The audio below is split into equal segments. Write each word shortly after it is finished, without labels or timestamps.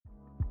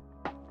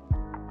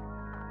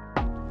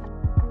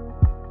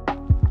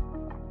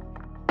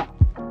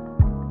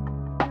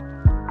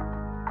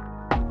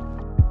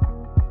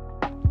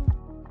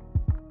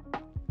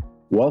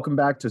Welcome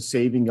back to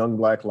Saving Young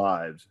Black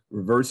Lives,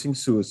 Reversing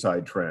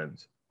Suicide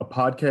Trends, a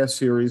podcast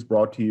series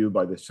brought to you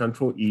by the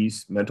Central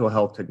East Mental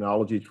Health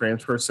Technology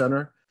Transfer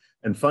Center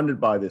and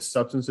funded by the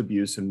Substance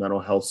Abuse and Mental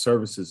Health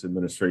Services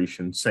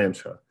Administration,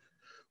 SAMHSA.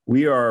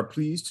 We are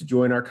pleased to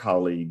join our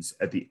colleagues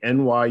at the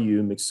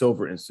NYU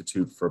McSilver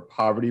Institute for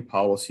Poverty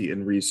Policy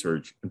and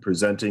Research in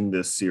presenting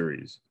this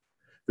series.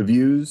 The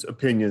views,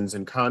 opinions,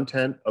 and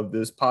content of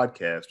this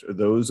podcast are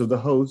those of the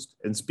host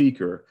and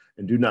speaker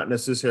and do not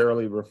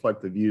necessarily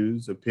reflect the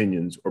views,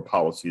 opinions, or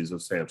policies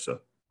of SAMHSA.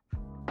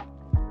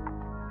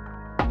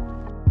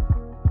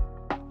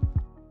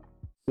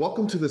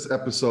 Welcome to this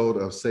episode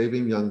of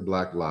Saving Young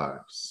Black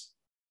Lives.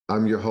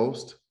 I'm your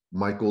host,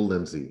 Michael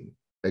Lindsay,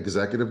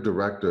 Executive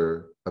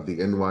Director of the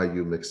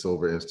NYU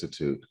McSilver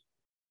Institute.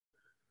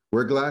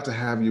 We're glad to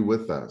have you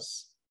with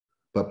us,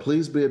 but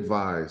please be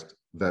advised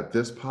that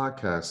this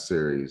podcast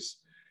series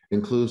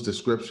includes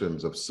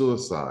descriptions of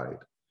suicide,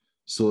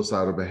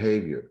 suicidal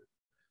behavior,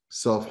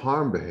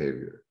 self-harm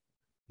behavior,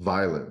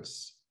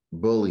 violence,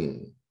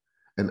 bullying,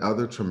 and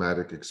other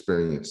traumatic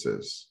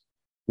experiences.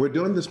 We're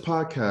doing this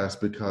podcast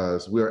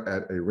because we're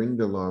at a ring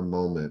the alarm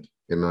moment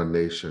in our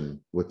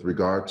nation with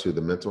regard to the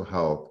mental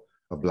health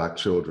of Black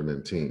children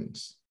and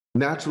teens.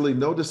 Naturally,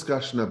 no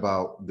discussion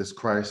about this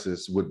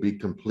crisis would be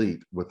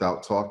complete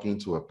without talking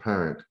to a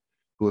parent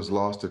who has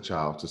lost a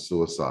child to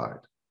suicide.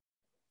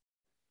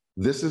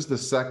 This is the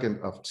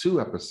second of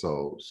two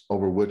episodes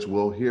over which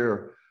we'll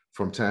hear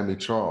from Tami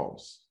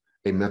Charles,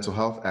 a mental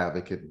health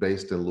advocate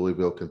based in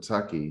Louisville,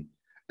 Kentucky,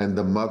 and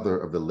the mother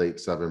of the late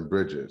Seven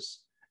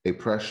Bridges, a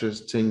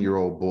precious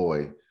 10-year-old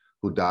boy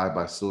who died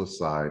by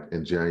suicide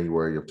in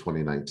January of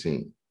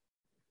 2019.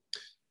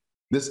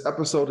 This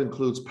episode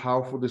includes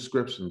powerful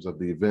descriptions of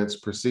the events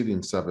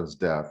preceding Seven's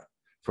death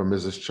from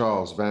Mrs.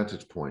 Charles'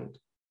 vantage point.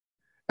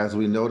 As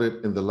we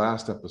noted in the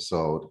last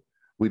episode,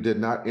 we did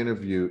not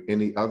interview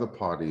any other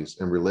parties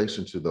in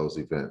relation to those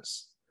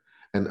events,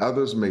 and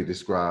others may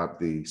describe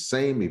the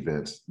same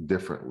events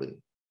differently.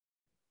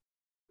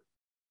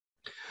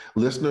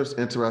 Listeners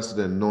interested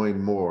in knowing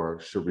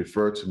more should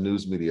refer to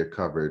news media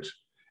coverage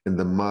in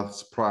the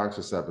months prior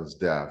to Seven's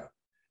death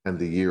and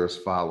the years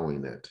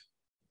following it.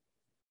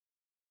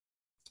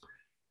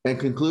 And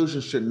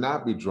conclusions should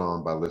not be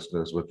drawn by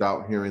listeners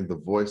without hearing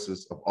the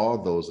voices of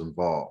all those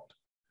involved.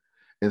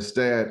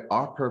 Instead,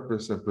 our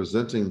purpose in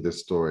presenting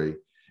this story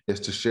is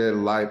to shed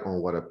light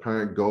on what a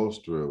parent goes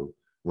through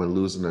when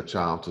losing a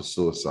child to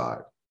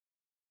suicide.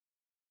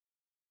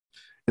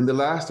 In the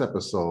last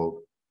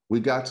episode, we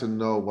got to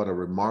know what a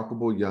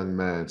remarkable young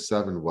man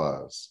Seven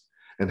was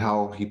and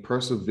how he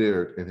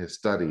persevered in his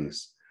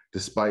studies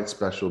despite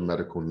special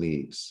medical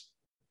needs.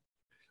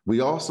 We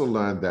also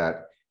learned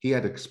that he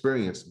had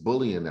experienced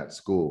bullying at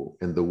school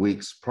in the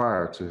weeks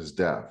prior to his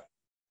death.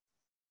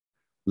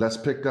 Let's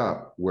pick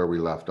up where we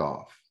left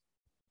off.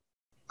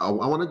 I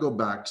want to go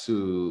back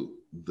to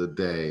the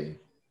day.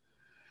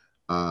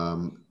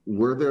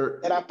 Were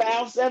there... And I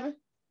found Seven?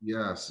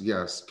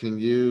 Yes. Can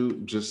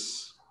you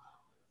just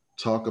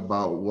talk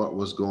about what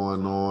was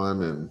going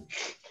on? And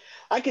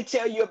I could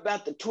tell you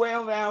about the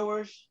 12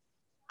 hours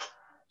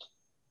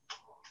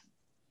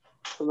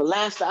from the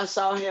last I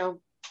saw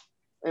him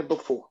and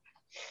before.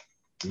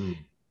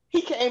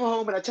 He came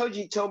home and I told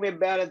you, he told me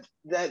about it,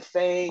 that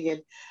thing.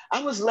 And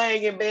I was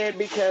laying in bed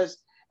because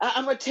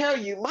I'm going to tell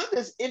you,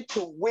 mother's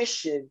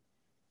intuition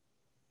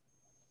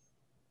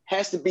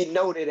has to be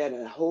noted at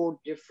a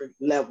whole different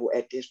level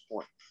at this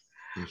point.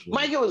 Right.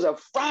 Mike, it was a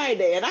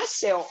Friday and I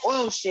sell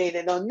oil shade.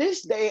 And on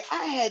this day,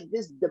 I had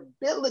this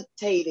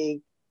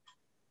debilitating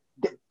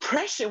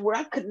depression where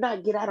I could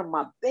not get out of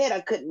my bed.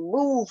 I couldn't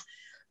move.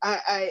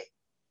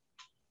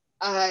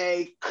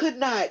 I could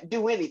not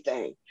do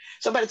anything.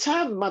 So by the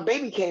time my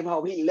baby came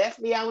home, he left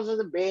me, I was in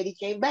the bed. He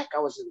came back, I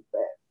was in the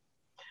bed.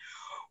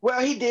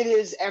 Well, he did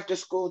his after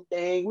school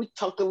thing. We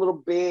talked a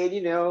little bit,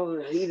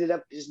 heated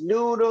up his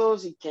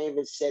noodles. He came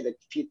and said a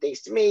few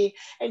things to me.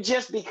 And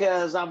just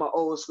because I'm an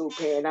old school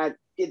parent, I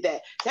did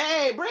that.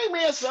 Hey, bring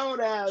me a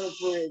soda out of the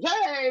fridge.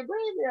 Hey,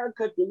 bring me a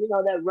cookie.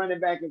 That running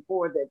back and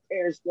forth that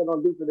parents still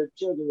don't do for their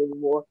children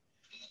anymore.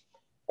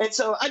 And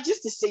so I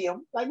just to see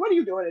him, like, what are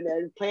you doing in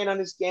there? He's playing on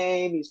this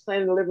game. He's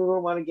playing in the living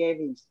room on a game.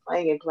 He's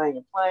playing. And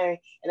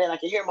then I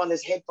can hear him on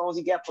his headphones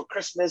he got for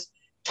Christmas,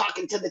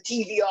 talking to the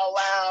TV all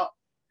loud.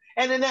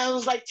 And then I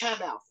was like,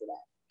 time out for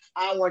that.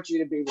 I want you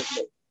to be with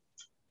me.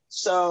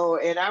 So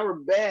in our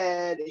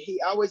bed,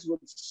 he always would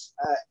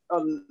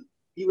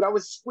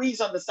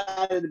squeeze on the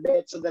side of the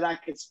bed so that I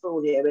could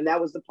spoon him. And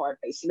that was the part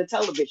facing the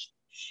television.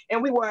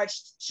 And we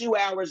watched 2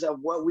 hours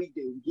of what we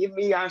do. Give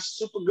me our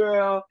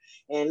Supergirl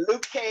and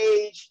Luke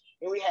Cage.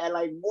 And we had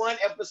like one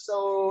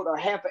episode or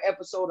half an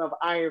episode of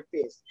Iron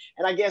Fist.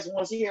 And I guess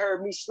once he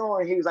heard me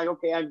snoring, he was like,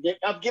 okay,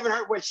 I'm giving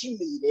her what she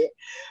needed.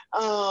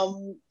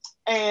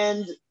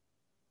 And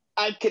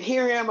I could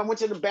hear him. I went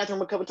to the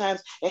bathroom a couple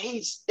times and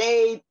he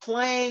stayed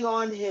playing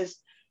on his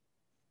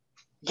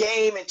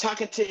game and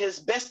talking to his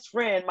best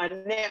friend, my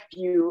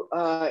nephew,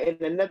 in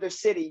another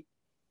city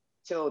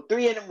till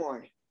 3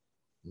 a.m.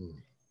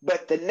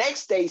 But the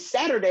next day,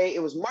 Saturday,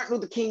 it was Martin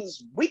Luther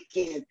King's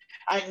weekend.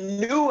 I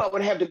knew I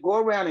would have to go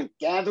around and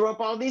gather up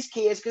all these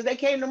kids because they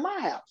came to my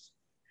house.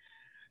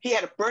 He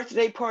had a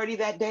birthday party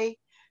that day.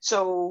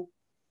 So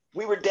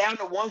we were down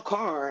to one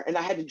car, and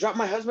I had to drop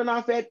my husband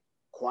off at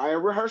choir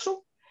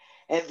rehearsal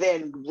and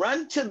then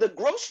run to the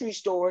grocery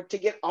store to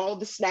get all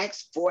the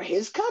snacks for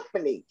his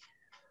company.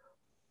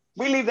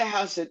 We leave the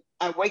house, and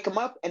I wake him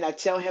up and I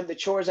tell him the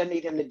chores I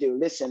need him to do.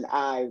 Listen,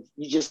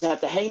 you just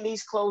have to hang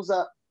these clothes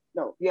up.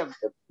 No, you have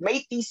to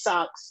make these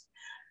socks.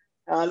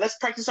 Let's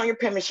practice on your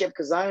penmanship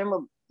because I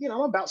am,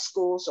 about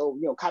school. So,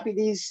 copy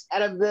these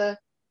out of the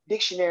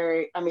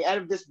dictionary. Out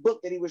of this book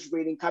that he was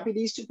reading. Copy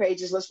these 2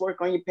 pages. Let's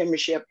work on your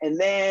penmanship. And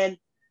then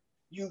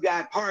you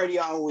got party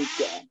all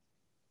weekend.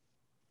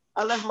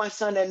 I left my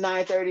son at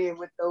 9:30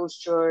 with those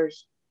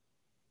chores.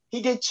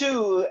 He did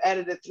 2 out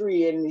of the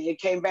 3, and he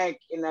came back,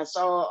 and I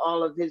saw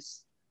all of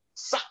his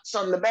socks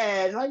on the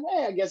bed. Like,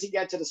 yeah, I guess he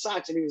got to the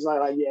socks, and he was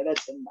like, yeah,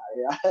 that's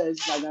somebody.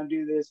 He's not gonna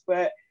do this.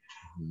 But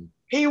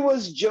he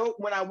was joke.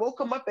 When I woke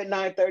him up at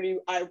 9:30,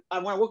 when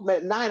I woke him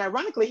at 9,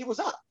 ironically, he was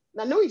up.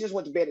 And I knew he just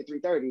went to bed at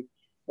 3:30.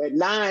 But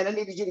 9, I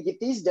needed you to get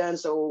these done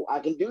so I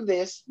can do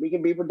this. We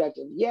can be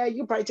productive. Yeah,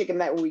 you'll probably take a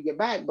nap when we get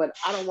back, but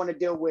I don't want to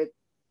deal with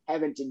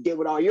having to deal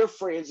with all your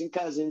friends and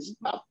cousins,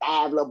 about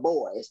 5 little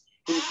boys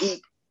who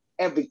eat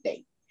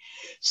everything.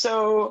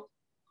 So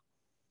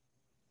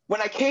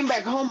when I came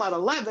back home at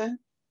 11,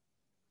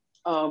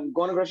 going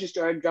to the grocery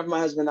store, dropping my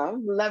husband off,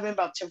 11,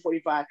 about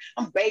 10:45,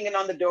 I'm banging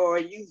on the door.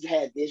 You've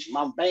had this.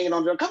 I'm banging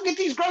on the door. Come get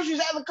these groceries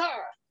out of the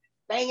car.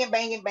 Banging,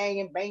 banging,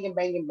 banging, banging,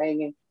 banging,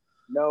 banging.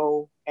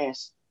 No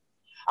answer.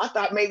 I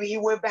thought maybe he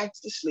went back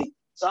to sleep.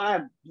 So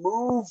I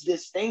moved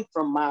this thing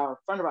from my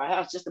front of our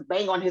house just to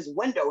bang on his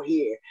window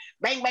here.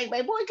 Bang, bang,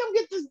 bang. Boy, come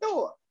get this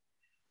door.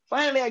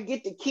 Finally, I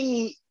get the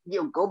key,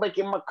 go back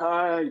in my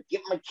car,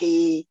 get my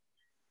key,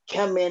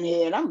 come in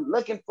here, and I'm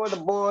looking for the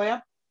boy.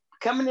 I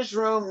come in this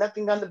room,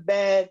 nothing on the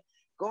bed.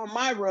 Go in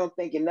my room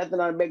thinking nothing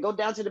on the bed. Go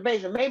down to the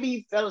basement. Maybe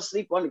he fell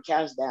asleep on the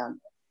couch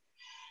down there.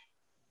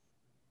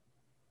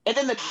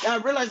 And then I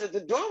realized that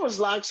the door was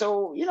locked.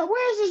 So,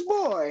 where's this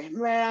boy?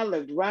 Man, I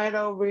looked right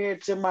over here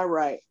to my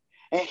right.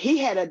 And he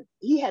had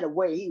a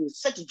way, he was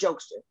such a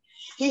jokester.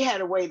 He had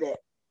a way that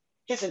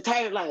his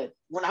entire life,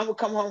 when I would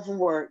come home from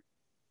work,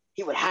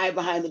 he would hide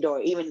behind the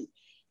door, even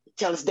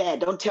tell his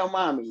dad, don't tell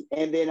mommy.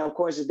 And then, of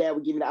course, his dad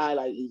would give me the eye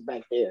like he's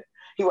back there.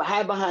 He would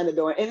hide behind the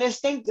door. And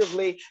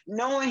instinctively,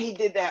 knowing he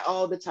did that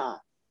all the time,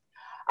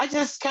 I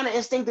just kind of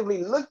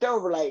instinctively looked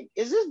over like,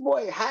 is this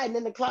boy hiding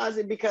in the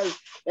closet? Because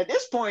at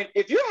this point,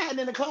 if you're hiding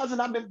in the closet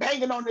and I've been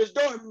banging on this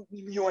door,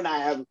 you and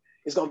I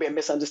it's going to be a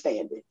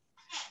misunderstanding.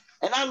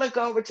 And I look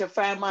over to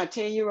find my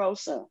 10-year-old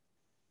son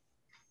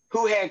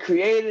who had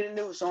created a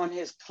noose on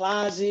his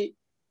closet,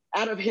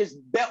 out of his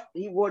belt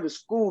he wore to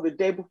school the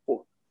day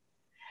before,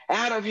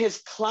 out of his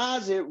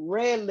closet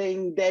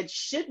railing that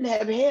shouldn't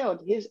have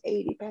held his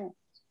 80 pounds.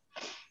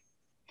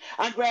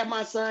 I grabbed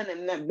my son,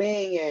 and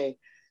being a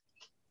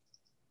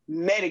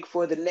medic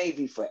for the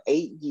Navy for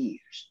 8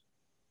 years,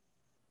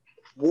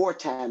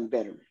 wartime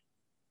veteran,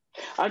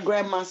 I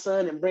grab my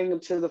son and bring him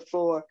to the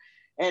floor.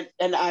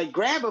 And I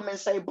grab him and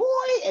say, boy,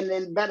 and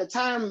then by the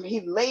time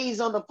he lays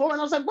on the floor,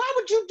 and I was like, why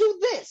would you do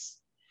this?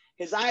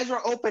 His eyes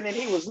were open and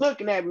he was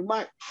looking at me.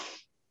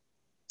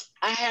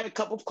 I had a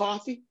cup of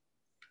coffee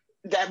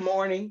that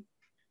morning.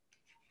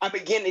 I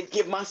began to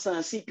give my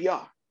son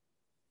CPR.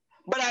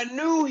 But I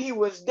knew he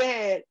was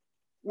dead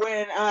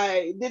when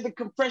I did the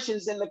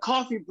compressions and the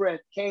coffee breath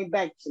came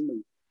back to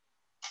me.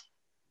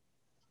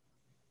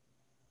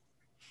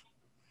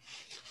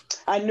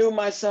 I knew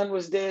my son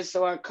was dead,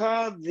 so I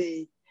called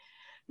the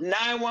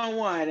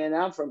 911, and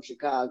I'm from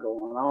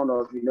Chicago, and I don't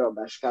know if you know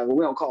about Chicago.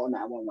 We don't call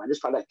 911. This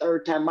is probably the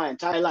 3rd time in my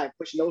entire life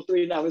pushing those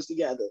 3 numbers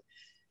together.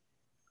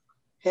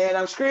 And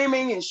I'm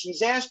screaming, and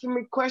she's asking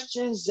me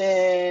questions,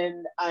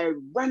 and I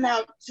run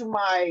out to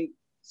my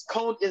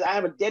code. I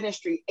have a dead end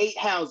street, 8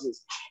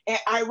 houses, and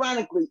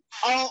ironically,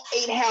 all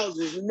 8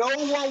 houses, no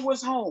one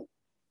was home.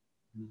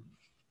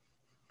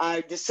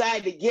 I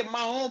decided to get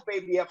my own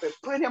baby up and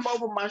put him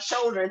over my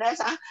shoulder, and as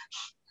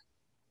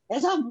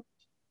I'm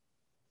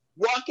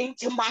walking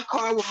to my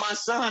car with my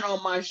son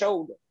on my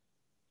shoulder.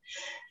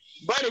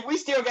 Buddy, we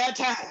still got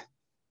time.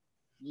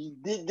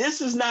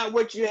 This is not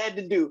what you had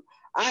to do.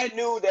 I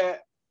knew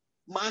that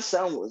my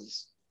son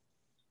was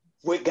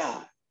with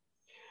God.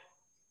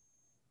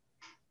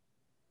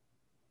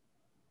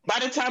 By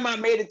the time I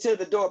made it to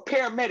the door,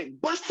 paramedic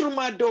bust through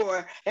my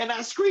door, and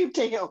I screamed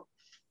to him,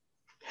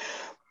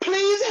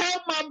 please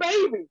help my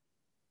baby.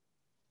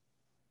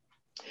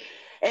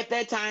 At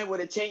that time,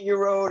 with a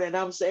 10-year-old, and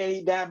I'm saying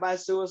he died by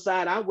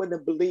suicide, I wouldn't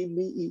have believed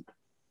me either.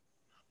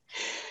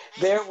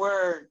 There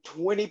were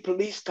 20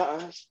 police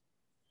cars,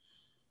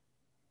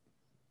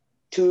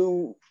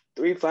 2,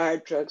 3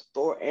 fire trucks,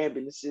 4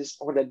 ambulances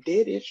on a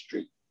dead-end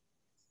street.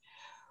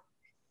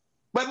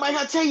 But Mike,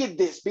 I'll tell you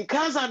this,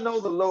 because I know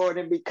the Lord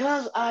and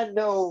because I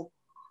know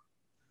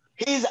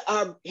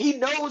He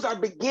knows our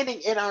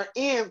beginning and our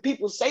end.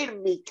 People say to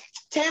me,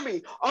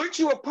 Tami, aren't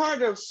you a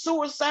part of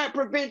suicide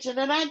prevention?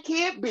 And I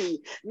can't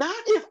be. Not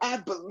if I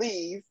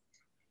believe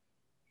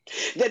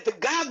that the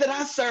God that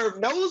I serve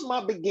knows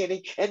my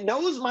beginning and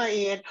knows my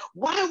end.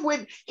 Why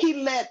would he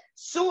let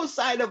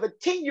suicide of a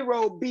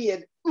 10-year-old be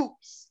an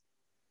oops?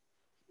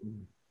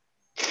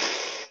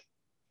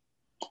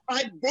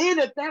 I then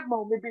at that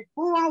moment,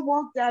 before I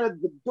walked out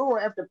of the door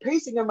after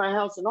pacing in my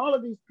house and all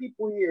of these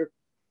people here,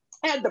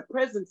 had the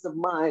presence of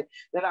mind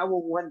that I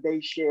will one day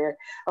share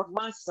of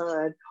my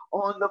son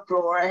on the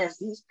floor as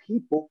these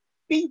people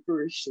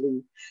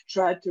feverishly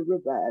tried to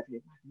revive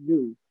him. I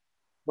knew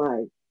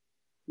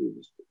he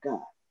was the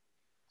God.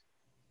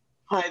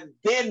 I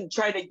then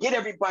tried to get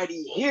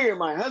everybody here.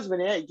 My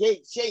husband at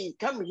Gate, Shay,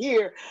 come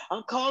here.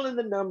 I'm calling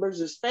the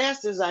numbers as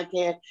fast as I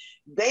can.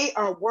 They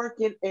are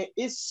working, and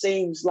it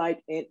seems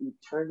like an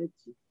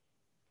eternity.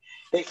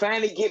 They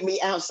finally get me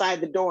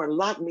outside the door and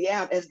lock me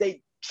out as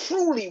they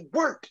truly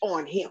worked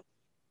on him.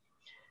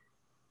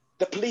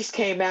 The police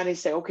came out and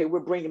said, okay, we're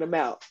bringing him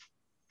out,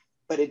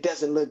 but it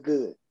doesn't look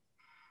good.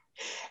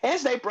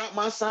 As they brought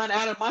my son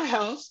out of my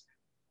house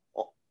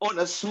on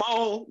a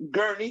small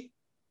gurney,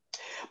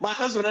 my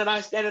husband and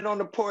I standing on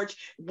the porch,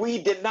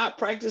 we did not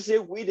practice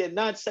it. We did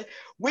not say,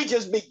 we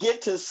just begin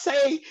to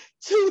say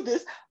to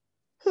this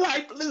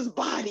lifeless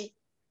body,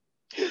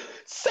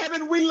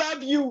 7, we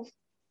love you.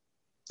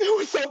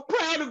 We're so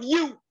proud of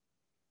you.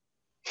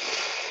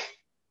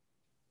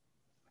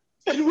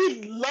 And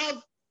we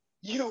love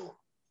you.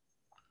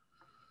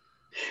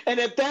 And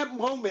at that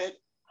moment,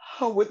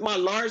 with my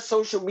large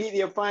social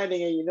media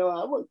finding, and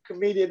I'm a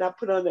comedian, I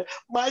put on there,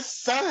 my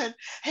son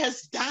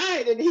has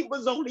died and he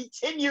was only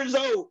 10 years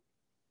old.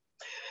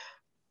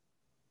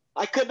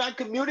 I could not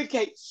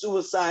communicate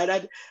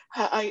suicide.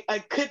 I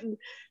couldn't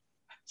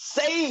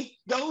say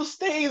those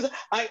things.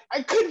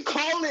 I couldn't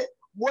call it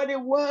what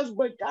it was,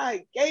 but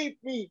God gave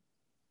me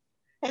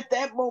at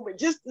that moment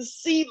just the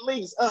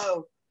seedlings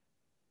of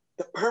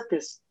the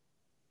purpose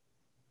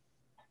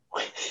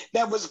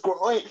that was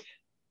growing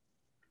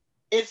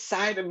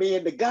inside of me.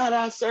 And the God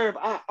I serve,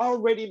 I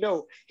already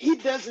know he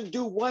doesn't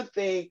do one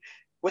thing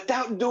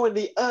without doing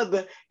the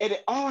other, and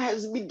it all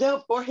has to be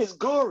done for his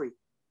glory.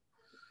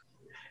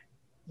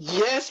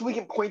 Yes, we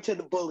can point to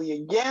the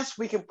bullying. Yes,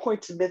 we can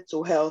point to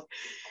mental health.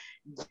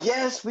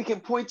 Yes, we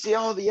can point to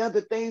all the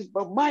other things,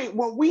 but Mike,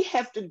 what we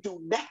have to do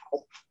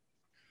now,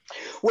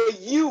 what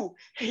you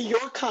and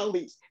your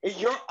colleagues and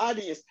your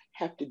audience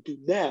have to do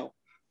now,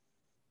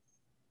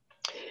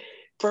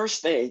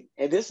 first thing,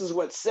 and this is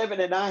what 7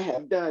 and I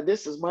have done,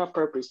 this is my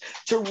purpose,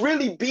 to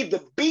really be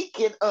the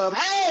beacon of,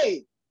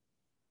 hey,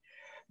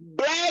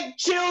 Black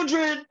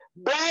children,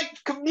 Black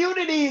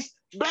communities,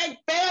 Black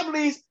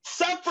families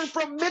suffer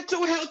from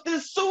mental health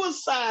and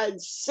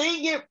suicide.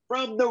 Sing it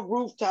from the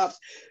rooftops.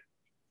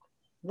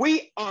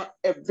 We are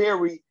a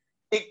very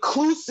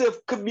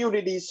inclusive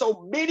community.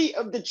 So many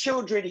of the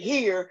children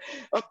hear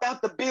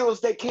about the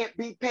bills that can't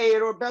be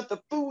paid or about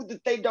the food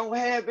that they don't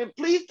have. And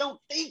please don't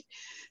think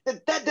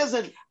that that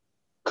doesn't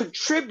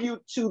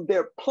contribute to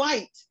their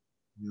plight.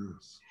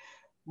 Yes.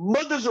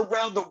 Mothers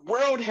around the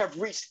world have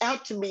reached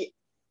out to me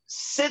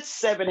since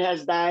 7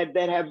 has died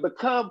that have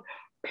become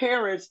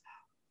parents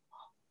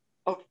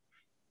of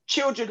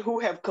children who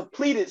have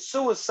completed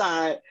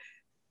suicide.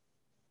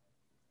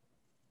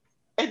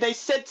 And they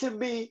said to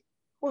me,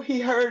 well, he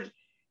heard,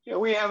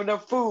 we have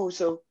enough food.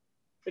 So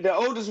the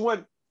oldest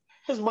one,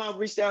 his mom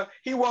reached out.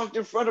 He walked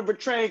in front of a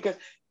train because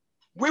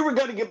we were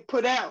going to get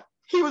put out.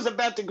 He was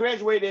about to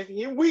graduate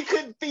and we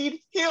couldn't feed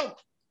him.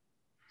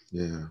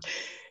 Yeah.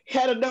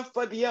 Had enough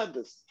for the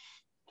others.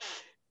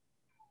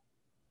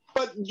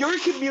 But your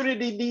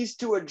community needs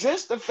to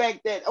address the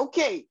fact that,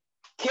 okay,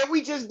 can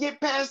we just get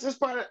past this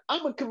part?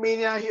 I'm a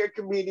comedian, I hear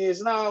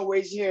comedians, and I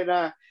always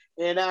hear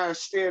in our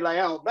spirit, like,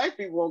 oh, Black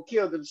people won't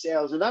kill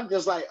themselves. And I'm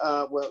just like,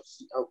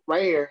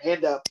 right here,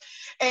 hand up.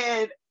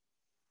 And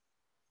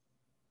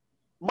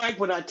Mike,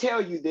 when I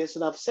tell you this,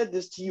 and I've said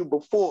this to you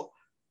before,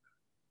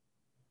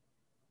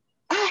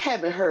 I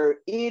haven't heard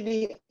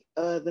any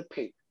other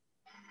paper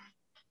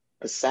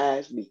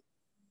besides me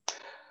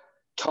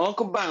talk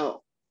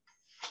about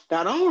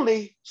not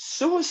only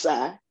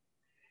suicide,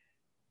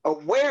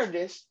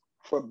 awareness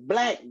for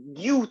Black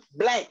youth,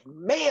 Black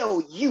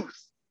male youth,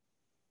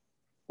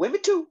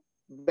 women too,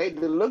 the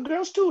little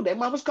girls too, their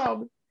mamas call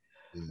me,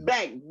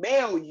 Black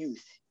male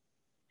youth.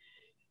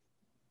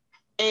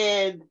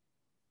 And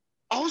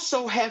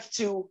also have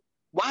to,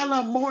 while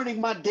I'm mourning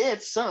my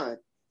dead son,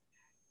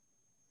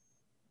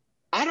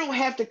 I don't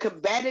have to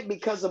combat it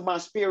because of my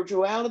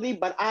spirituality,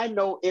 but I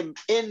know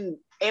in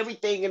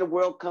everything in the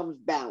world comes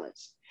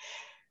balance.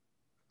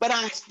 But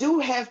I do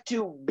have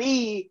to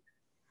be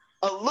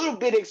a little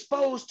bit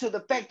exposed to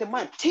the fact that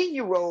my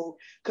 10-year-old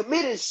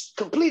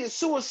completed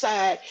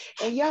suicide,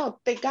 and y'all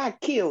think I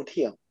killed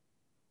him.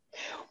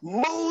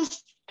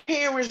 Most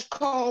parents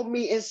call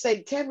me and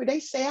say, Tami,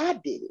 they say I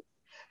did it.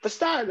 For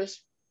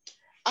starters,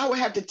 I would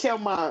have to tell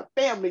my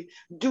family,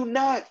 do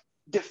not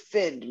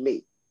defend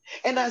me.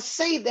 And I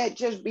say that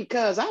just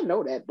because I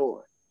know that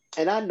boy.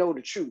 and I know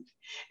the truth.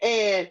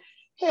 And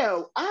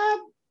hell,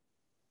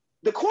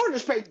 the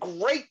coroners pay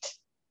great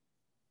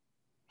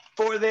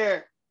for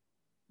their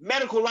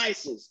medical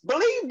license.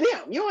 Believe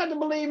them. You don't have to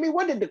believe me.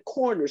 What did the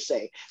coroner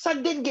say? So I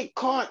didn't get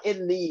caught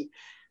in the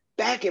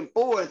back and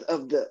forth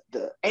of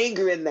the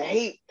anger and the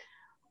hate.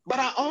 But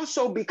I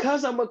also,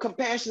 because I'm a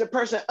compassionate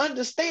person,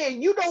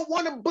 understand you don't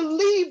want to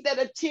believe that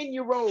a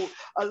 10-year-old,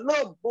 a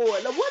little boy,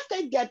 now what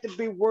they got to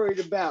be worried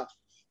about?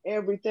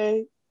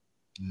 Everything.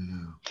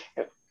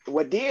 Yeah.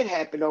 What did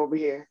happen over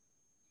here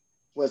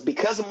was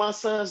because of my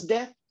son's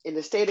death in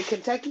the state of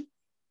Kentucky,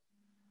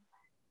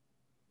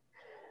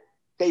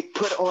 they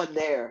put on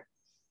their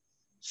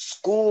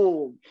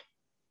school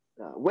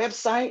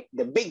website,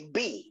 the big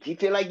B. If you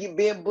feel like you're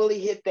being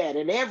bullied, hit that.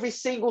 And every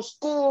single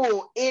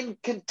school in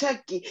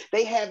Kentucky,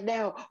 they have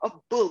now a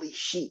bully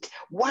sheet.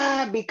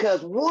 Why?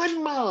 Because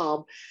one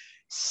mom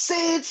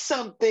said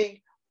something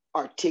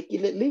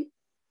articulately.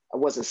 I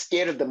wasn't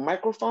scared of the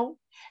microphone,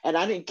 and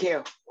I didn't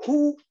care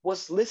who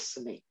was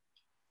listening.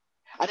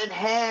 I didn't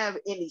have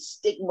any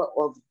stigma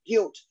of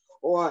guilt,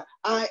 or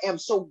I am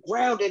so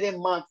grounded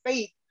in my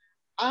faith.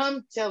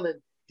 I'm telling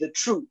the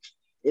truth.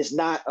 It's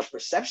not a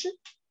perception.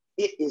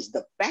 It is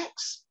the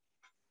facts.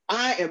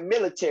 I am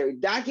military.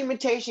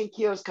 Documentation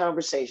kills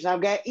conversation.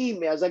 I've got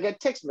emails, I got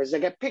text messages, I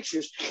got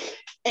pictures.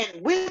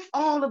 And with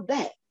all of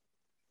that,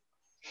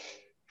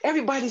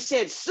 everybody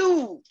said,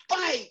 sue,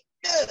 fight.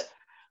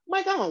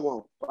 Mike, I don't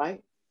want to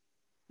fight.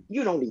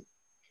 You don't need.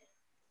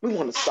 We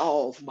want to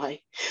solve,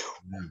 Mike.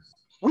 Yes.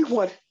 We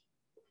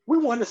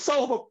want to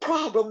solve a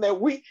problem that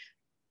we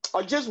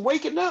are just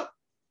waking up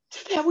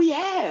that we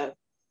have.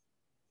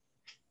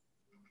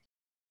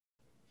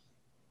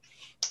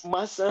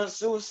 My son's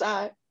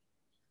suicide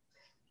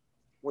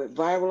went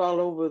viral all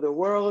over the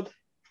world.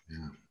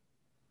 Yeah.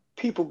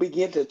 People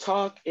began to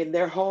talk in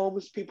their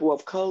homes, people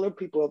of color,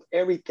 people of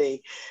everything.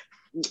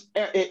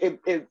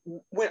 It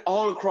went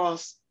all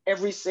across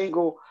every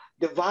single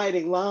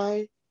dividing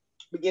line,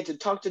 began to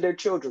talk to their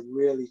children,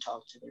 really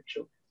talk to their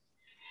children.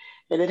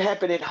 And it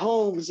happened in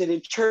homes and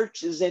in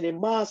churches and in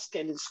mosques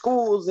and in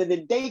schools and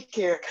in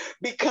daycare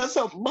because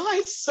of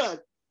my son.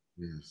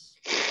 Yes.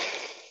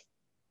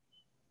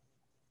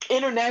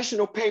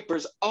 International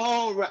papers,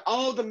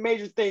 all the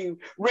major things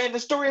ran the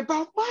story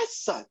about my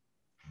son.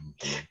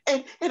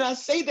 Mm-hmm. And I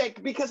say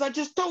that because I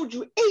just told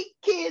you 8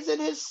 kids in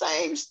his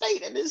same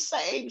state, in his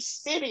same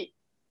city,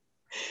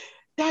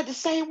 died the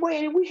same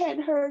way, and we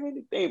hadn't heard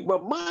anything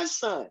but my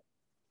son.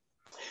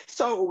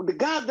 So the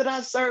God that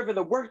I serve and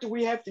the work that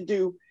we have to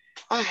do,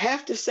 I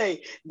have to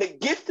say, the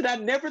gift that I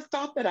never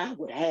thought that I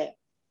would have.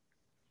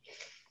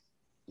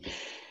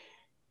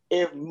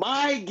 If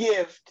my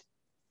gift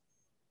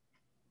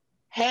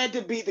had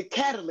to be the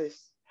catalyst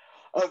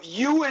of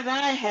you and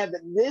I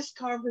having this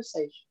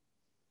conversation,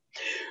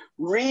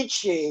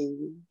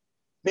 reaching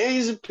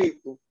millions of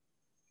people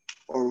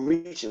or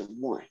reaching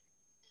one,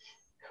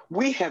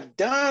 we have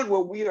done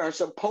what we are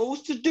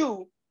supposed to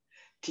do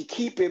to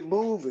keep it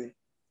moving.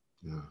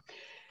 Yeah.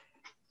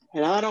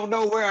 And I don't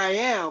know where I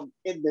am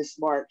in this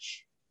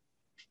march,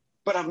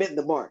 but I'm in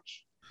the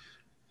march.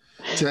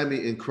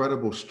 Tami,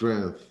 incredible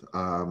strength.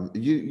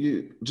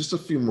 You just a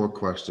few more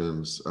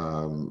questions.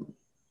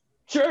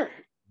 Sure.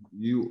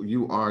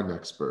 You are an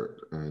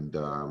expert, and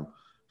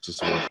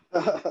just what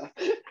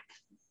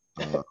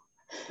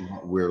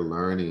we're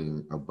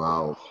learning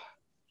about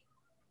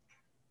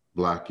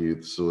Black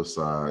youth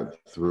suicide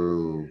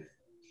through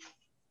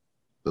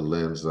the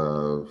lens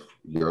of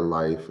your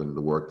life and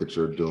the work that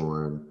you're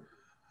doing.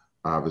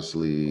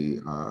 Obviously,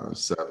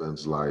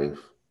 Seven's life.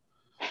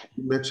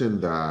 You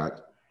mentioned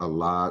that a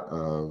lot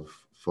of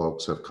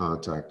folks have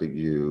contacted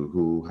you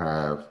who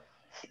have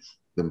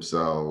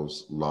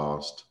themselves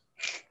lost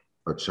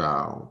a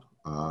child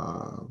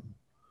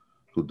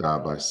who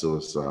died by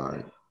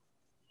suicide.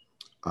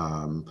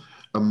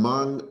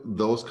 Among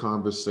those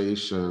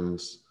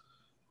conversations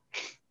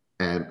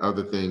and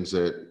other things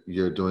that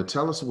you're doing,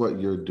 tell us what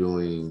you're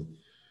doing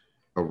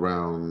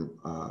around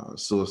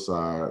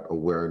suicide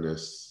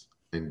awareness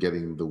and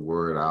getting the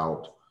word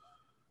out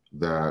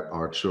that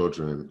our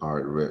children are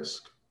at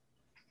risk.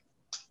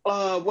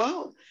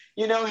 Well,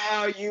 you know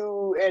how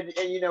you, and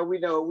you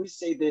know, we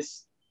say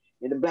this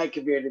in the Black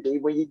community,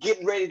 when you're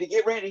getting ready to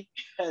get ready.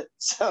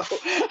 So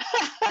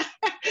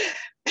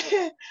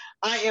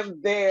I am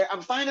there. I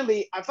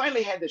finally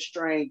had the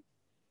strength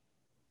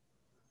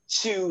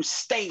to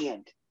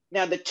stand.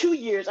 Now, the 2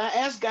 years, I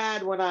asked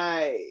God when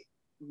I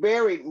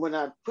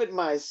put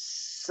my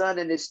son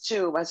in his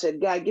tomb, I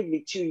said, God, give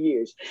me 2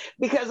 years.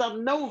 Because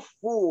I'm no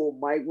fool,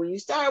 Mike. When you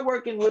start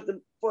working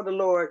for the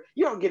Lord,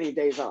 you don't get any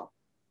days off.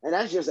 And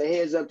that's just a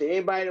heads up to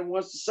anybody that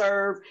wants to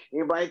serve,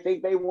 anybody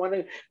think they want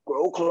to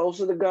grow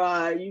closer to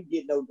God, you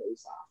get no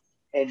days off.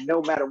 And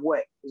no matter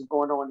what is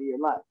going on in your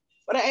life.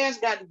 But I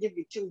asked God to give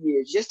me 2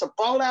 years just to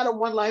fall out of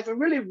one life and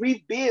really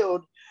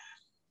rebuild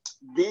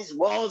these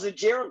walls of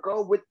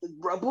Jericho with the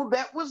rubble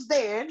that was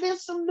there. And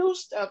there's some new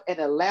stuff, and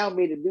allow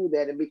me to do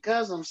that. And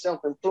because I'm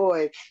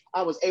self-employed,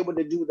 I was able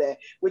to do that,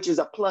 which is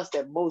a plus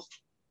that most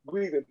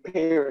grieving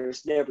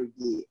parents never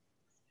get.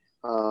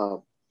 Uh,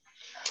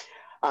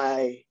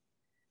 I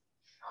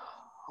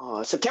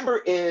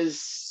September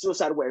is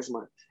Suicide Awareness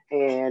Month,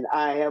 and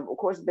I have, of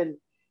course, been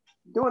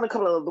doing a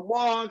couple of the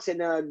walks and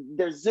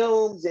there's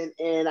Zooms,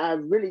 and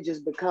I've really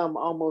just become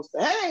almost,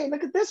 hey,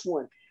 look at this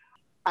one.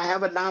 I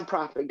have a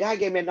nonprofit. God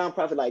gave me a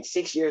nonprofit like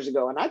 6 years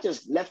ago, and I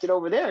just left it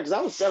over there because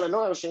I was selling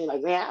oil sheen.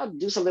 Like, man, I'll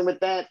do something with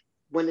that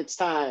when it's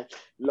time.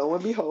 Lo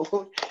and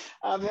behold,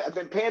 I've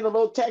been paying the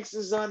little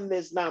taxes on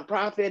this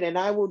nonprofit, and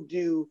I will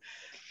do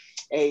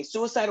a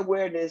suicide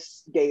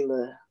awareness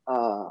gala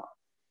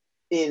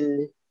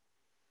in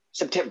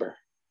September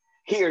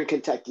here in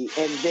Kentucky.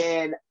 And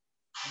then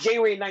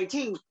January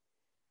 19th,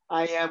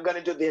 I am going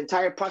to do the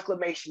entire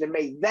proclamation and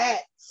make that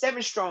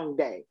 7 Strong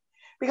Day.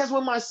 Because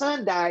when my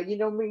son died, he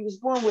was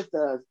born with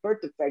a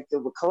birth defect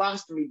of a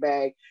colostomy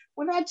bag.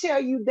 When I tell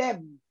you that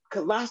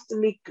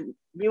colostomy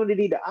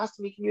community, the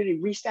ostomy community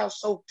reached out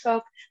so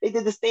tough, they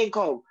did this thing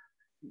called,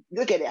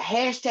 look at it,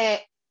 hashtag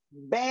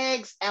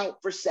bags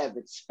out for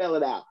 7, spell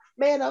it out.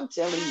 Man, I'm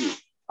telling you,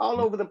 all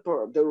over the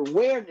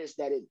awareness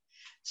that it.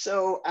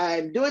 So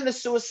I'm doing the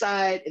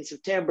suicide in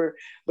September,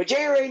 but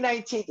January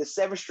 19th is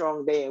 7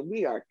 Strong Day, and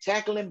we are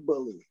tackling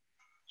bullying.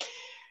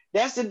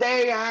 That's the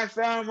day I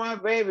found my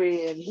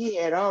baby, and he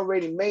had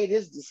already made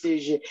his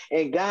decision,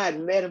 and God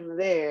met him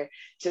there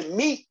to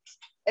meet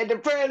at the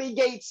pearly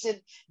gates, and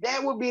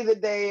that would be the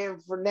day,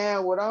 and for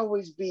now would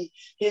always be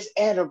his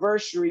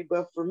anniversary.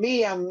 But for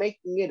me, I'm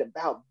making it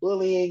about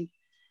bullying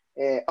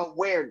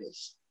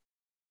awareness.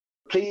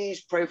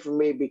 Please pray for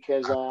me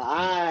because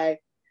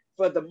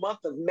for the month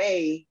of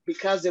May,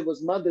 because it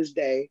was Mother's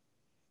Day,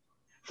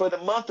 for the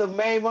month of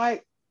May,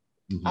 Mike,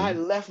 I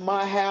left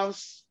my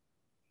house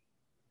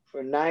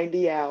for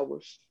 90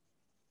 hours.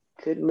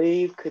 Couldn't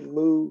leave, couldn't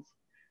move.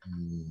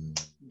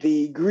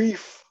 The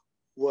grief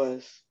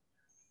was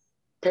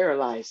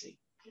paralyzing.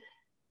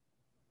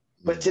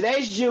 But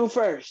today's June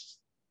 1st,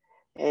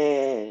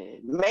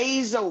 and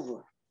May's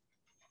over.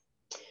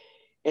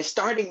 And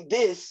starting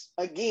this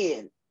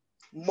again,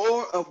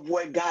 more of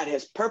what God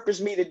has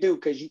purposed me to do,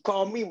 because you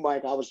called me,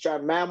 Mike. I was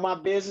trying to mind my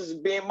business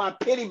and being my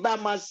pity by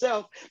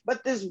myself.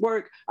 But this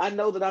work, I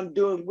know that I'm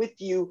doing with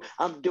you.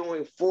 I'm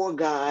doing for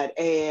God.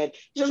 And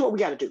just what we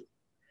got to do.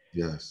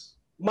 Yes.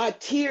 My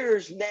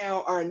tears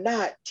now are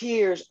not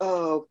tears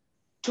of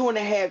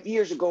 2.5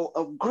 years ago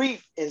of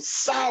grief and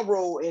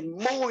sorrow and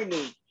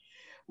mourning.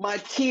 My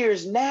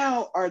tears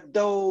now are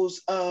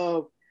those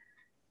of,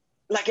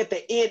 like at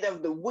the end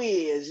of the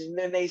Wiz, and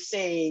then they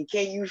saying,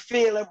 can you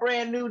feel a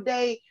brand new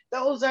day?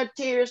 Those are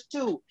tears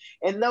too.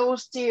 And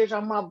those tears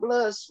are my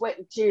blood, sweat,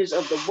 and tears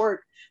of the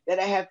work that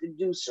I have to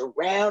do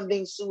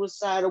surrounding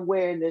suicide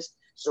awareness,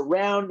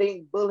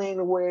 surrounding bullying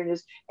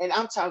awareness. And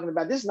I'm talking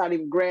about, this is not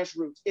even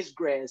grassroots, it's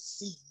grass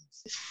seeds.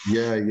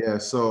 Yeah.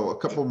 So a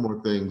couple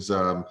more things.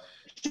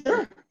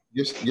 Sure.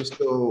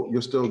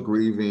 You're still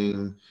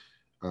grieving.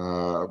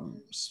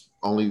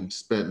 Only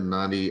spent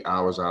 90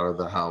 hours out of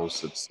the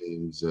house, it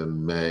seems,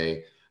 in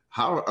May.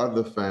 How are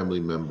other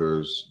family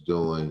members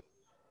doing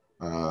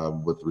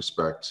with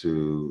respect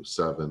to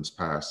Seven's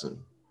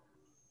passing?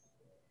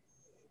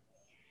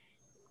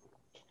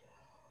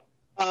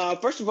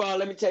 First of all,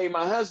 let me tell you,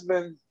 my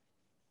husband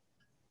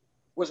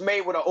was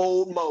made with an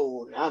old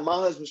mold. My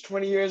husband's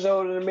 20 years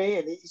older than me,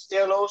 and he's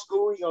still old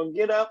school. He's going to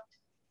get up,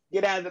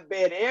 get out of the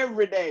bed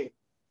every day,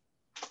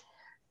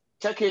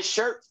 tuck his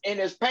shirt in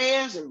his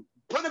pants, and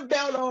put a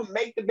belt on,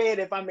 make the bed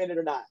if I'm in it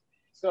or not.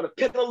 He's going to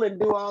piddle and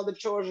do all the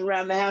chores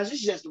around the house.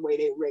 It's just the way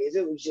they raised.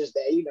 It was just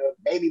that,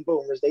 baby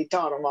boomers, they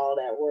taught him all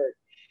that work.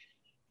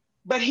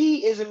 But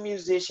he is a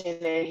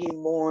musician, and he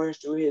mourns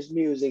through his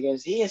music. And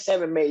he and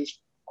Seven made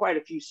quite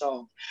a few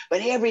songs.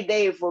 But every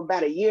day for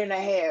about 1.5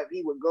 years,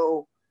 he would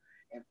go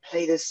and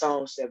play this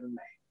song Seven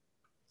made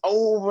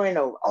over and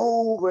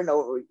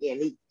over again.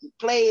 He'd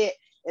play it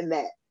and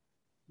that.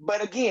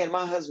 But again,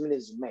 my husband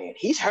is a man.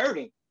 He's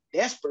hurting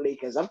desperately,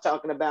 because I'm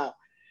talking about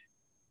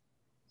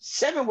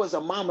Seven was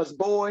a mama's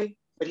boy,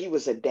 but he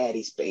was a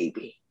daddy's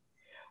baby.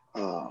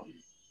 And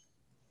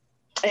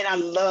I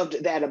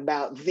loved that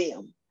about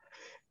them.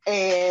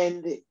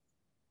 And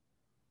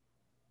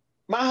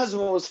my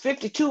husband was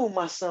 52 when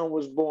my son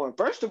was born.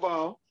 First of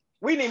all,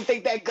 we didn't even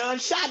think that gun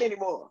shot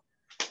anymore.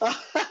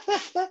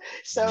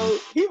 So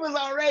he was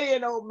already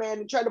an old man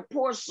and tried to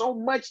pour so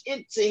much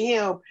into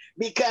him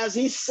because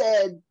he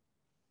said,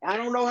 I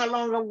don't know how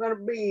long I'm going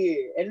to be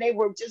here. And they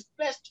were just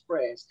best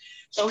friends.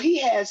 So he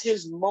has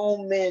his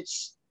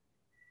moments,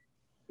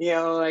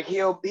 like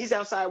he's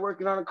outside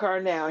working on a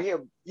car now.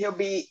 He'll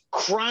be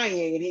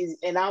crying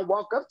and I'll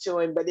walk up to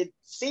him, but it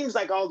seems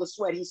like all the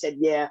sweat. He said,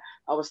 yeah,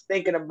 I was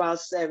thinking about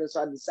Seven.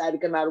 So I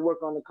decided to come out and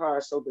work on the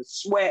car so the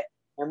sweat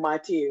and my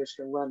tears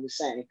can run the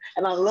same.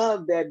 And I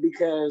love that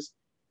because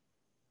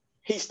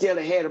he's still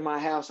the head of my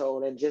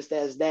household. And just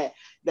as that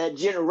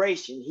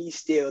generation, he's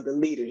still the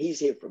leader. He's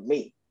here for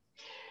me.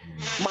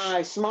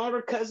 My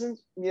smaller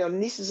cousins,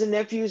 nieces and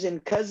nephews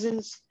and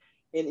cousins,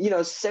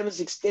 and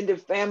Seven's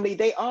extended family,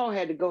 they all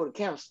had to go to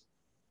counseling.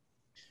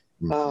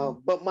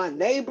 But my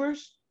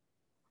neighbors,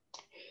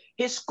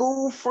 his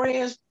school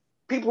friends,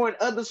 people in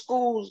other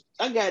schools.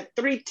 I got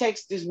 3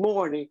 texts yesterday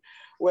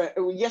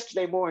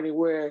morning,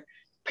 where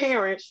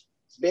parents,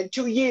 it's been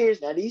 2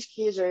 years now, these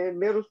kids are in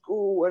middle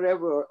school,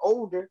 whatever, or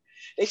older.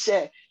 They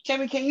said,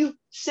 Tami, can you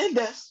send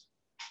us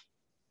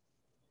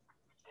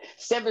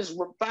Seven's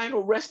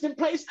final resting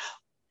place?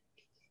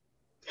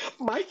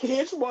 My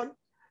kids want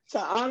to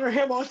honor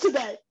him on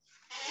today.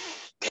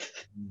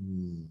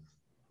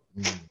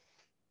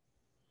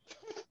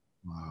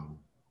 Wow.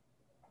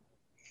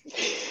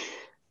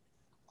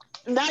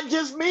 Not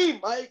just me,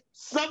 Mike.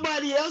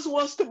 Somebody else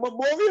wants to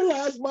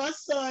memorialize my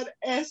son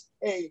as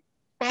a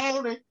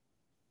fallen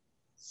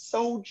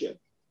soldier.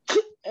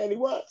 And he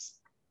was.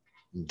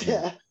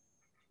 Yeah.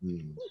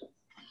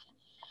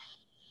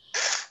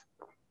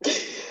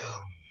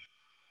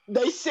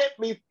 They sent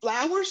me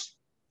flowers.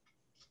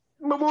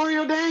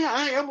 Memorial Day,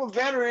 I am a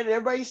veteran.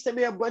 Everybody sent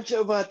me a bunch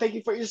of thank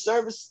you for your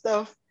service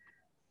stuff.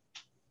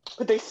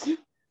 But they sent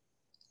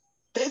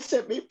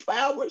me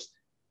flowers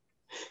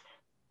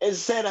and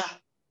said,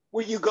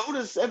 when you go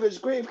to Seven's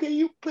grave, can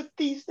you put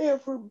these there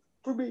for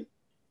me?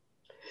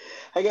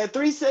 I got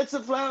 3 sets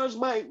of flowers,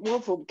 Mike.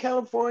 One from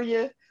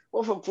California,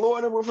 one from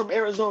Florida, one from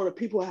Arizona.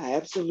 People I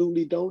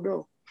absolutely don't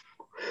know.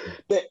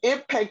 The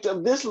impact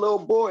of this little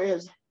boy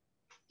is,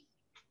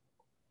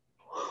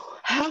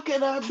 how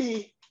can I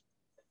be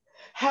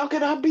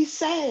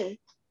sad?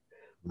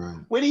 Right.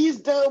 When he's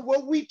done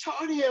what we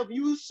taught him,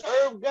 you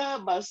serve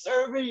God by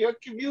serving your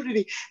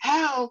community.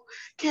 How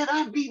can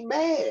I be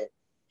mad?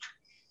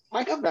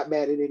 Mike, I'm not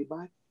mad at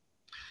anybody.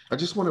 I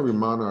just want to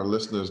remind our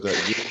listeners that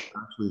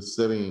you're actually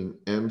sitting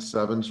in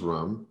Seven's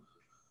room,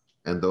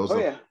 and those are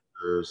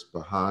pictures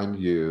behind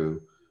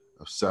you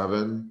of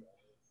Seven.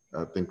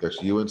 I think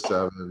that's you and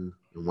Seven.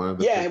 And one of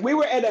the pictures.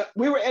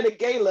 we were at a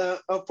gala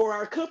for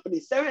our company.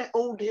 Seven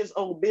owned his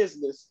own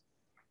business,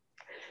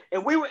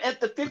 and we were at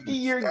the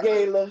 50-year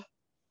gala.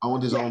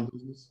 Owned his own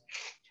business?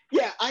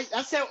 Yeah,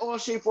 I sell oil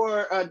shea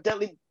for a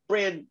deli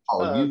brand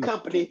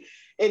company,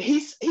 and he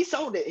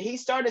sold it. He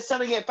started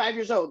selling it at 5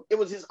 years old. It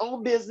was his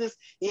own business.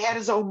 He had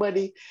his own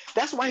money.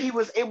 That's why he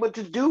was able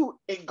to do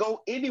and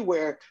go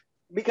anywhere,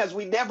 because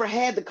we never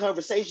had the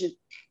conversation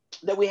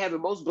that we have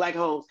in most Black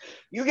homes.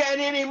 You got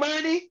any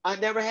money? I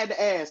never had to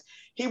ask.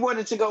 He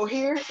wanted to go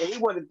here, and he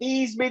wanted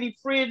these many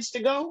friends to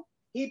go.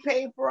 He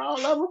paid for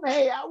all of them.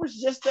 Hey, I was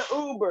just the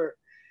Uber.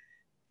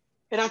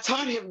 And I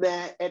taught him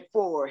that at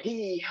 4.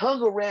 He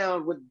hung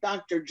around with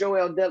Dr.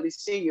 Joel Dudley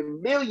Sr.,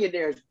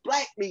 millionaires,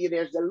 Black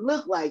millionaires that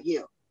look like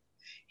him.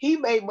 He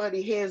made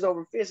money hands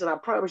over fist, and I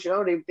promise you, I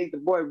don't even think the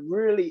boy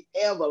really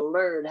ever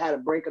learned how to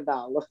break a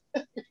dollar.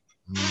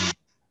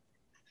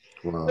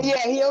 Wow. But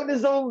yeah, he owned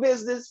his own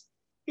business.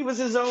 He was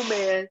his own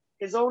man,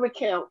 his own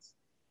accounts.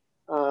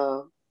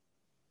 I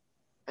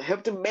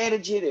helped him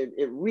manage it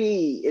and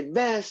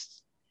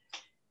reinvest.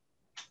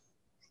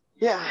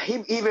 Yeah,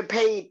 he even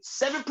paid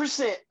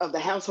 7% of the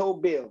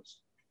household bills.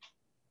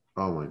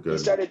 Oh my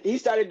goodness! He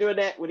started doing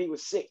that when he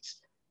was 6.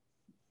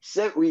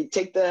 So we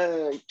take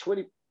the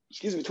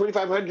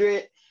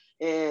 $2,500,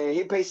 and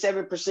he paid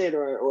 7%,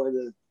 or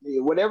the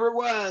whatever it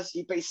was.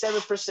 He paid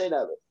 7%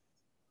 of it.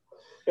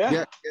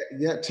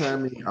 Yeah,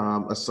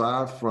 Tami.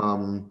 Aside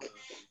from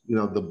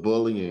the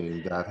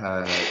bullying that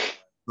had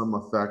some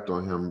effect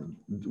on him,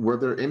 were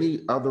there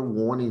any other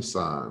warning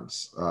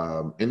signs?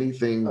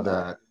 Anything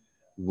that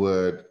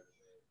would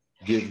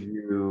give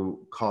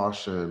you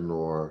caution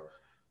or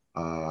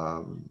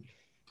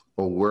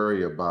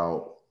worry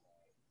about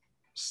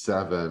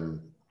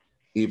Seven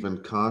even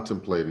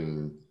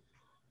contemplating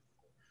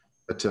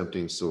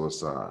attempting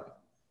suicide?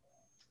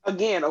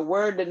 Again, a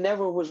word that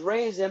never was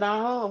raised in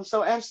our home.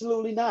 So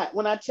absolutely not.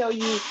 When I tell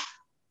you,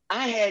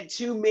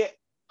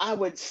 I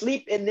would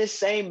sleep in this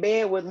same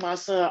bed with my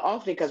son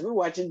often because we were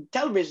watching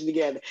television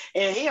together.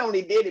 And he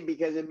only did it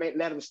because it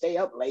let him stay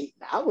up late.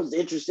 I was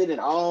interested in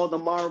all the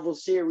Marvel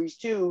series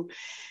too.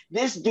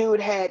 This dude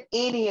had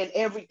any and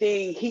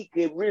everything he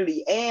could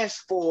really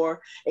ask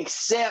for,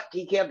 except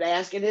he kept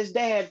asking his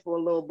dad for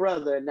a little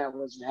brother, and that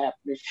wasn't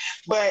happening.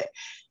 But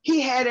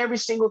he had every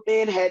single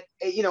thing, had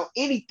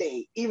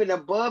anything, even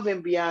above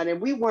and beyond. And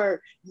we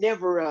were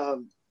never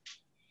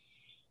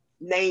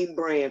name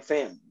brand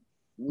family.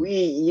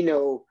 We,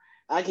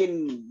 I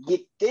can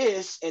get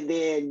this, and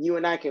then you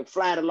and I can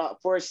fly to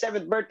for his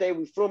 7th birthday.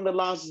 We flew him to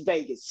Las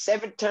Vegas.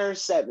 7 turned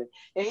 7,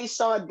 and he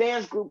saw a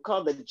dance group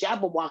called the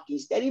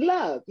Jabberwockies that he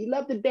loved. He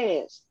loved to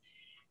dance.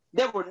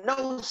 There were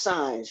no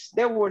signs.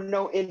 There were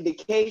no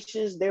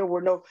indications.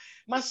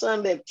 My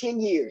son lived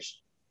 10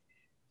 years.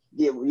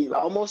 Yeah,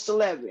 almost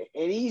 11,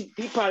 and he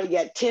probably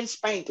got 10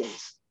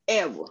 spankings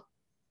ever.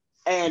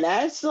 And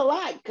that's a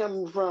lot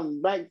coming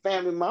from Black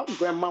family. My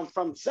grandma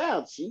from the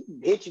South, she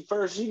hit you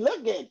first, she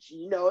look at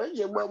you, it's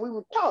just what we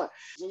were taught.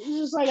 She's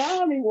just like, I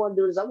don't even want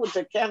to do this. I went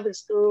to Catholic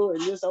school and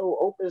this whole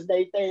Opus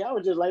Day thing. I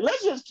was just like,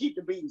 let's just keep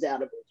the beans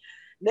out of it.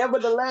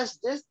 Nevertheless,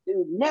 this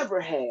dude never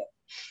had,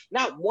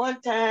 not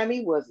one time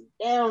he wasn't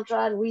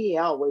downtrodden. He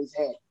always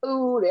had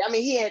food. I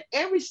mean, he had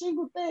every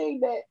single thing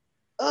that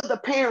other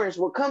parents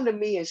would come to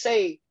me and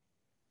say,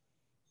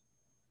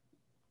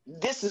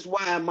 this is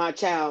why my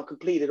child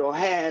completed or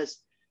has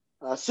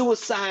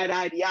suicide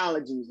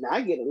ideologies. Now,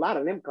 I get a lot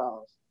of them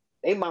calls.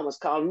 They mamas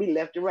calling me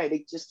left and right.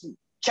 They just keep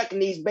chucking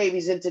these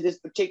babies into this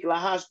particular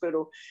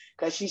hospital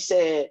because she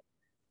said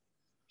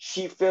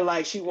she feel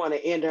like she want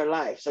to end her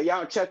life. So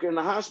y'all chuck her in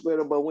the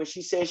hospital, but when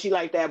she said she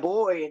liked that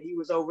boy and he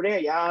was over there,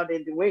 y'all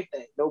didn't do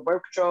anything. No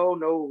birth control,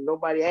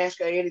 nobody asked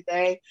her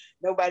anything.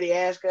 Nobody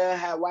asked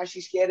her why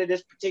she's scared of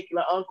this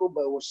particular uncle.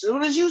 But as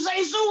soon as you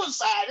say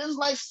suicide, it's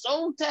like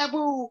so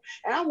taboo.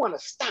 And I want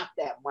to stop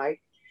that,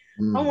 Mike.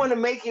 I want to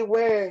make it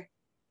where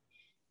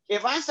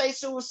if I say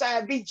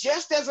suicide, be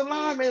just as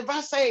alarming. If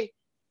I say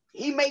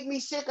he make me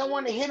sick, I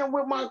want to hit him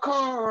with my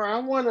car, or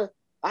I heard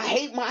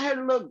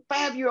a little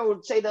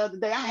 5-year-old say the other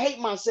day, I hate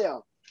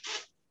myself.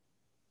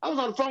 I was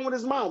on the phone with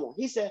his mama.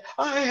 He said,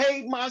 I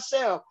hate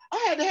myself.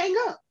 I had to hang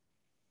up.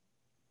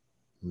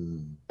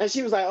 And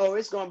she was like, oh,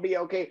 it's going to be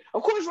okay.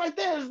 Of course, right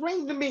there is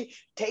ringing to me,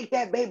 take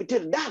that baby to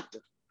the doctor.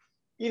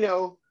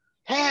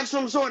 Have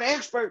some sort of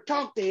expert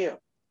talk to him.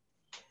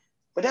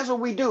 But that's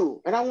what we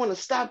do. And I want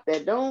to stop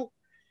that. Don't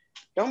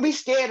be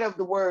scared of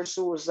the word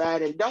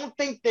suicide, and don't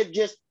think they're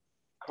just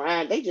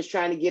crying. They just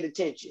trying to get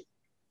attention.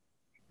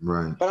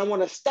 Right. But I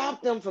want to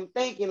stop them from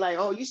thinking like,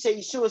 oh, you say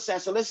you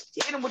suicide, so let's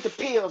hit them with the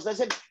pills.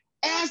 Let's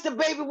ask the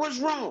baby what's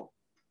wrong.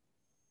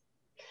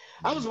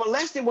 I was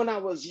molested when I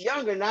was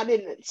younger, and I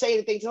didn't say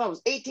anything until I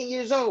was 18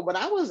 years old, but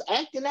I was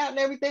acting out and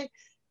everything.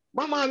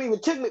 My mom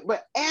even took me,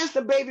 but ask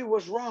the baby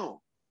what's wrong.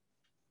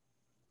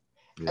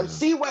 Yeah. And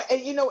see what,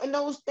 and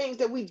those things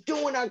that we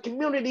do in our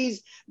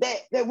communities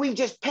that we've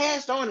just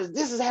passed on as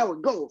this is how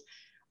it goes.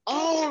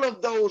 All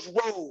of those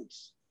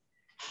roads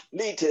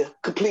lead to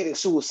completing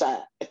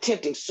suicide,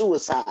 attempting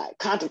suicide,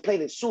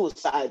 contemplating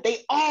suicide.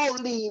 They all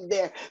lead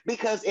there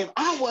because if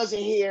I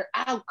wasn't here,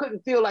 I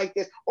couldn't feel like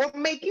this or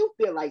make you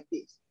feel like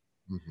this.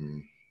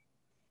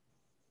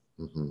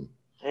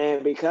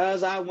 And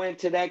because I went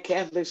to that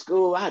Catholic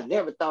school, I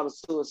never thought of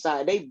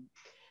suicide. They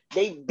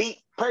beat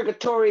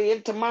purgatory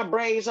into my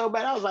brain so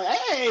bad. I was like,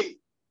 hey,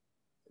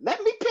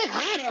 let me pick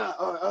hot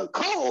or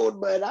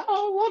cold, but I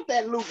don't want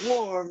that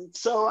lukewarm.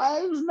 So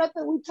it was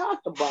nothing we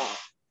talked about.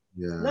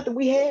 Yeah. Nothing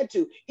we had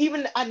to.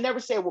 Even I never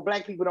said, well,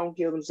 Black people don't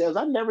kill themselves.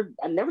 I never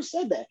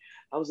said that.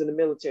 I was in the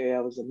military. I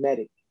was a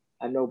medic.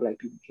 I know Black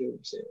people kill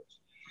themselves.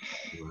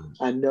 Right.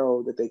 I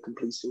know that they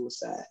complete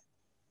suicide.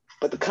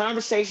 But the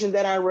conversation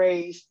that I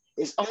raised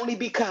is only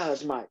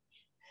because, Mike,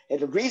 and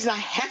the reason I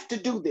have to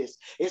do this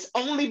is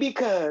only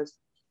because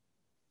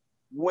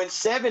when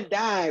 7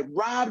 died,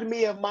 robbed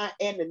me of my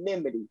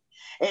anonymity.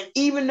 And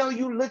even though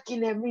you're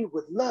looking at me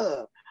with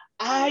love,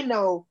 I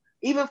know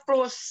even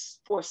for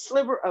a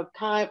sliver of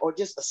time or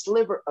just a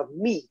sliver of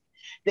me,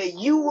 that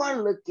you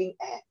are looking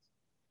at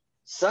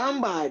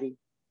somebody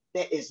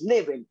that is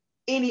living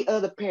any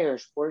other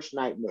parent's worst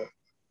nightmare.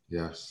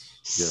 Yes.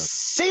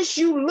 Since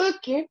you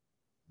looking,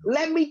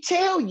 let me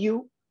tell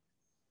you,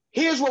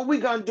 here's what we're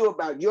going to do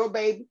about your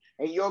baby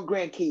and your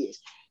grandkids.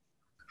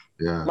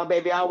 Yeah. My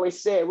baby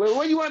always said, well,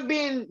 what do you want to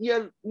be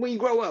when you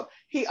grow up?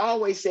 He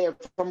always said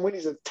from when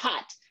he's a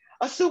tot,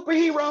 a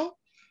superhero.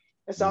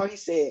 That's all he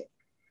said.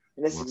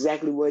 And that's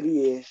exactly what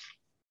he is.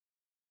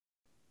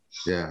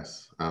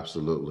 Yes,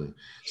 absolutely.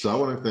 So I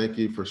want to thank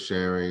you for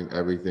sharing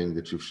everything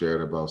that you've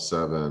shared about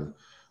 7.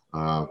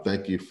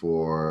 Thank you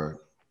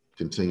for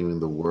continuing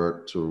the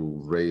work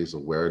to raise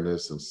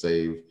awareness and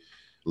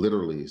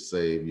literally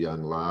save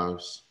young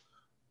lives.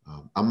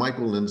 I'm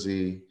Michael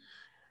Lindsay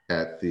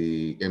at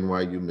the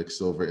NYU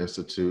McSilver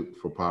Institute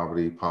for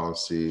Poverty,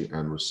 Policy,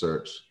 and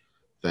Research.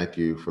 Thank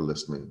you for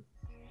listening.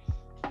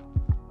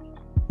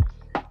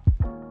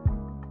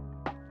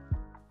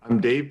 I'm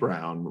Dave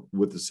Brown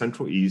with the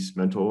Central East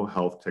Mental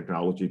Health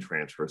Technology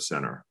Transfer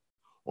Center.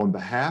 On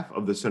behalf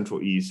of the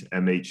Central East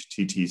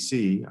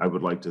MHTTC, I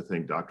would like to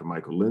thank Dr.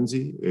 Michael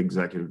Lindsay,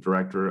 Executive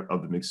Director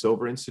of the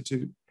McSilver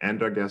Institute,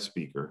 and our guest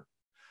speaker.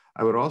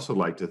 I would also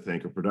like to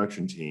thank a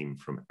production team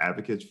from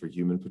Advocates for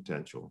Human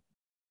Potential.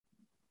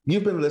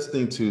 You've been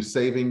listening to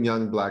Saving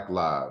Young Black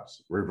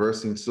Lives,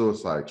 Reversing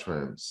Suicide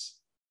Trends.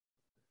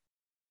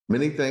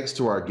 Many thanks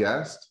to our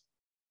guest,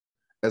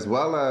 as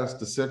well as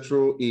the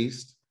Central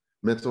East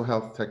Mental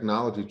Health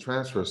Technology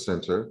Transfer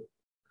Center,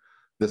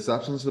 the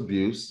Substance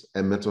Abuse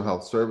and Mental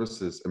Health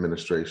Services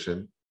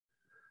Administration,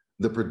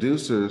 the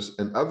producers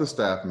and other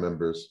staff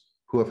members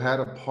who have had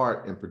a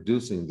part in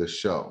producing this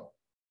show.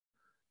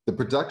 The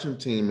production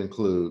team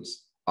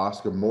includes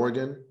Oscar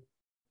Morgan,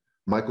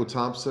 Michael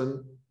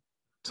Thompson,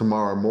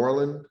 Tamara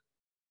Moreland,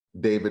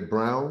 David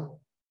Brown,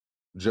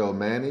 Joe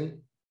Manny,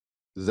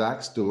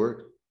 Zach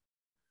Stewart,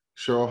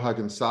 Cheryl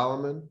Huggins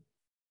Solomon,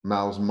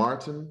 Miles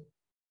Martin,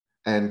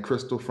 and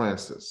Crystal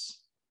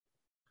Francis.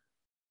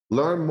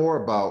 Learn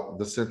more about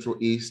the Central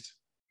East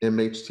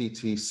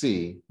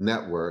MHTTC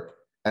network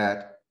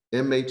at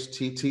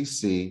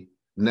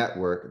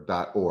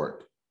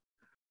mhttcnetwork.org.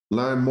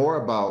 Learn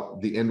more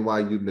about the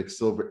NYU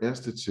McSilver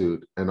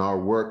Institute and our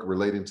work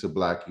relating to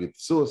Black youth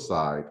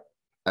suicide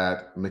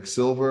at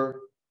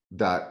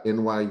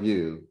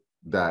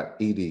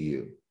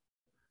mcsilver.nyu.edu.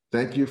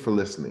 Thank you for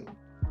listening.